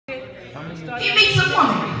He meets a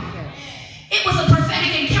woman. It was a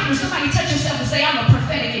prophetic encounter. Somebody touch yourself and say, I'm a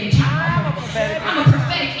prophetic encounter. I'm a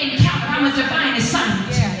prophetic encounter. I'm a divine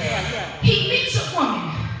assignment. He meets a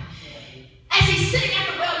woman. As he's sitting at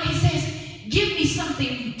the well, he says, give me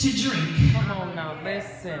something to drink. Come on now,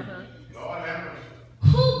 listen.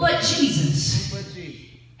 Who but Jesus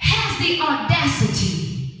has the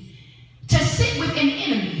audacity to sit with an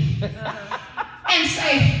enemy and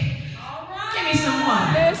say, give me some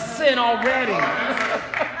water? Listen already.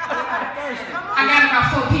 I got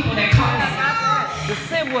about 4 people that caught that. To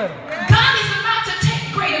sit with him. God is about to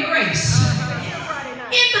take greater grace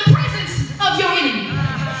in the presence of your enemy.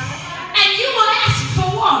 And you will ask for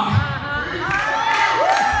water.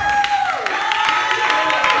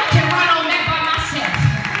 I can run on that by myself.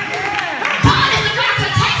 God is about to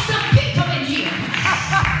take some people in here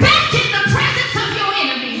back in the presence of your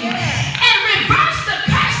enemy and reverse the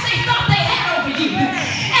curse they thought they had over you.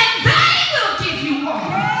 And they will give you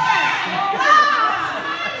water.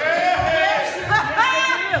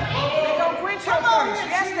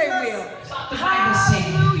 Yes, they will. The Bible says,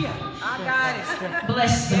 Hallelujah. I got it.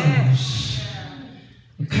 bless those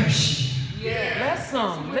who curse you. Yeah. Bless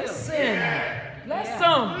them. Listen. Bless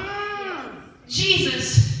them.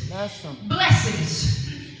 Jesus Bless them. blesses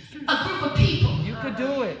a group of people You could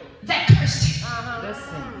do it. that cursed him.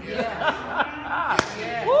 Listen.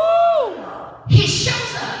 Yeah. Woo! He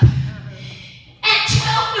shows up at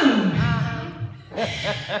 12 noon.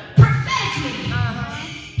 Prophetically.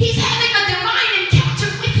 He's having a divine encounter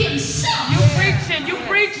with himself. You preaching. You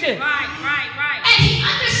preaching. Right. And he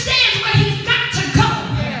understands where he's got to go.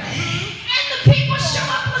 And the people show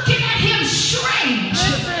up looking at him strange.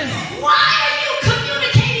 Listen. Why are you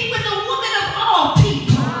communicating with a woman of all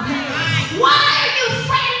people? Why are you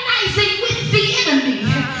fraternizing with the enemy?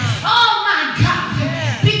 Oh my God.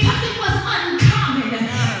 Because it was uncommon.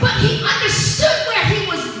 But he understood where he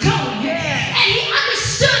was going. And he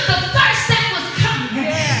understood the thirst that was coming.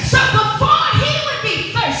 So before he would be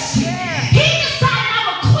thirsty, he decided I'm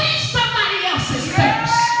going to quench somebody else's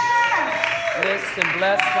thirst. Listen.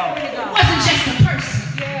 Bless them. It wasn't just a person.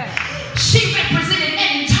 She represented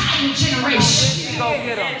an entire generation. Go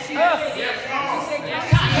get them. God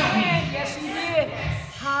help me. Yes, she did.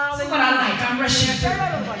 This is what I like. I'm rushing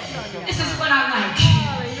through. This is what I like.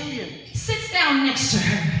 Hallelujah. He sits down next to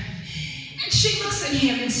her, and she looks at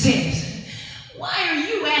him and says, why are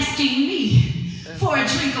you asking me for a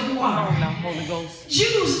drink of Come water? on now, Holy Ghost.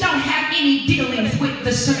 Jews don't have any dealings with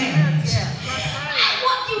the Samaritans. I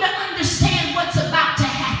want you to understand what's about to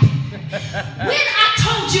happen. When I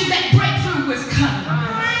told you that breakthrough was coming,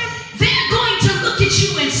 they're going to look at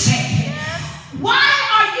you and say, why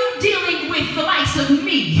are you dealing with the likes of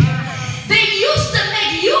me? They used to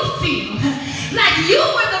make you feel like you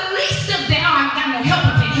were the least of them. Oh, I've got no help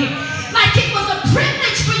of it here. Like it was a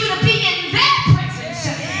privilege for you to be in their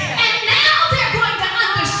presence. And now they're going to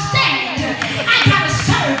understand I got to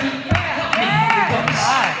serve you. Help me, Holy Ghost.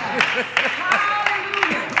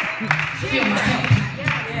 Feel my help.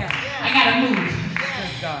 I got to move.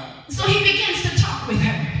 So he begins to talk with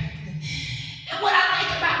her. And what I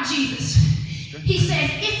like about Jesus, he says,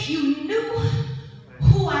 if you knew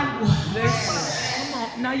who I was. Listen. Come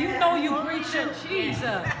on. Now you know you preaching.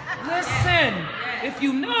 Jesus. Listen. If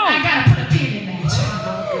you know. I got to put a pin in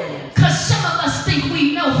that. Because some of us think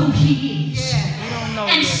we know who he is. We don't know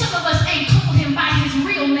And yet. some of us ain't called him by his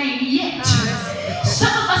real name yet.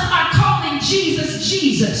 Some of us are calling Jesus,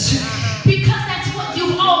 Jesus. Because that's what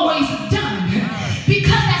you've always done.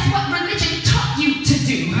 Because that's what religion taught you to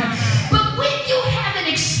do. But when you have an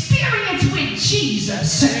experience with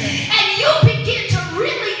Jesus and you begin to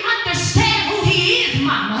really understand who he is,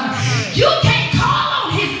 mama, you can't call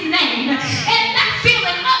on his name and not feel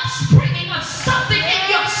an upspringing of something in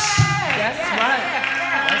your soul. That's right.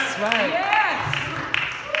 That's right.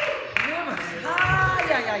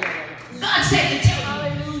 God said to tell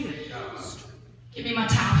you. Give me my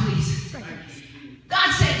towel, please.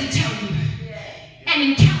 God said to tell you, an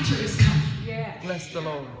encounter is coming. Bless the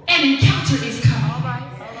Lord. An encounter is coming.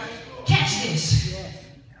 Catch this.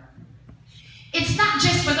 It's not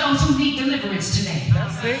just for those who need deliverance today.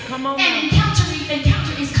 That's it. Come on. An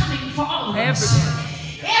encounter is coming for all of us.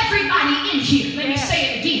 Everybody in here. Let me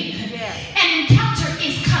say it again. An encounter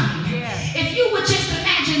is coming. If you would just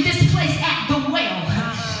imagine this place at the well,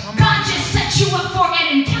 God just set you up for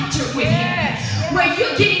an encounter with him, where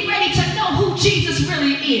you're getting ready to know who Jesus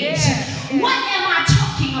really is. What am I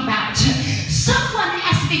talking about? Someone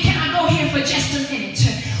asked me, can I go here for just a minute?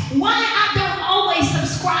 Why I don't always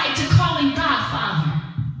subscribe to calling God Father.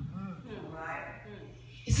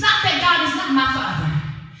 It's not that God is not my Father,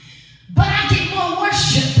 but I get more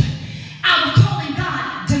worship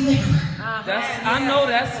know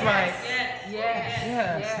that's right. Yes.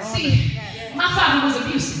 Yes. See, my father was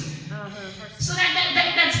abusive. So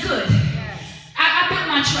that's good. I built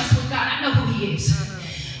my trust with God. I know who he is.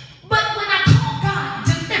 But when I call God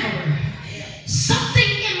deliverer,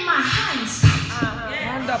 something in my hindsight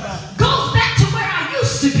goes back to where I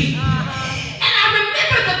used to be. And I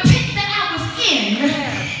remember the pit that I was in.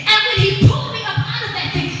 And when he pulled me up out of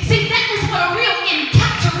that thing, see, that is what a real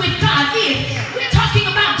encounter with God is. We're talking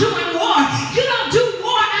about doing war. You don't do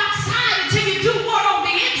war outside until you do war on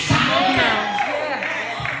the inside.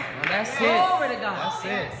 That's it. Glory to God. That's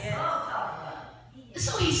it.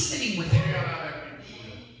 So he's sitting with her.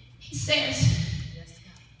 He says,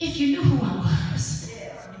 if you knew who I was,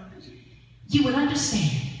 you would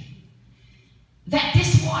understand that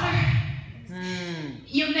this water,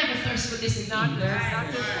 you'll never thirst for this again.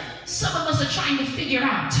 Some of us are trying to figure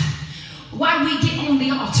out why we get on the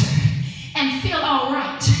altar and feel all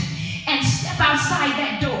right and step outside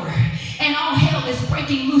that door and all hell is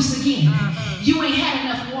breaking loose again. You ain't had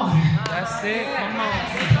enough water. That's it. Come on.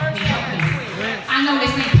 Help me. I know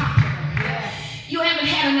this ain't popular. You haven't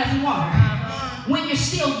had enough water when you're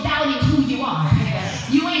still doubting who you are.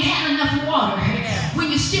 You ain't had enough water when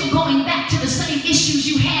you're still going back to the same issues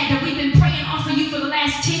you had that we've been praying off of you for the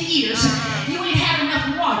last 10 years. You ain't had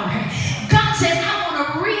enough water. God says, I want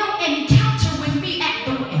a real encounter with me at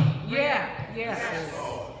the well.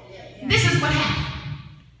 This is what happened.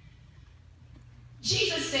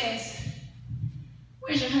 Jesus says,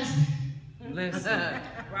 where's your husband? Listen.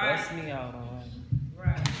 Bless me out, all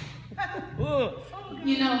right.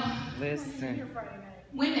 You know, Listen.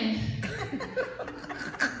 women,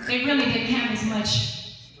 they really didn't have as much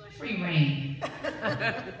free reign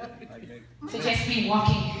to just be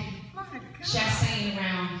walking, chasseing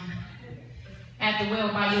around at the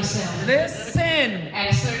well by yourself Listen. at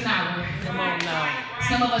a certain hour. Come on now.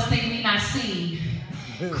 Some of us think we not seen,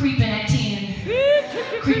 creeping at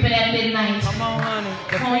 10, creeping at midnight. Come on, honey.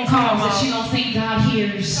 The Phone priest calls come that out. you don't think God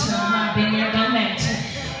hears. Been there, done that.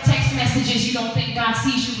 Text messages you don't think God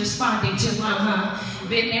sees you responding to.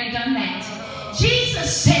 Been there, done that.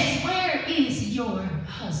 Jesus says, where is your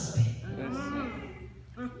husband?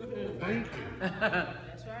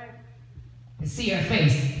 That's right. See her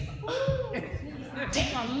face.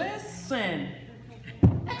 Damn, listen.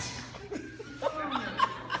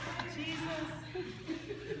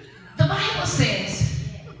 The Bible says,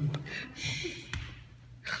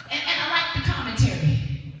 and I like the commentary,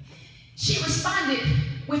 she responded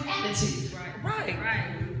with attitude. Right.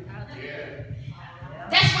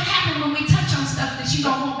 That's what happened when we touch on stuff that you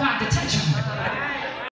don't want God to touch on.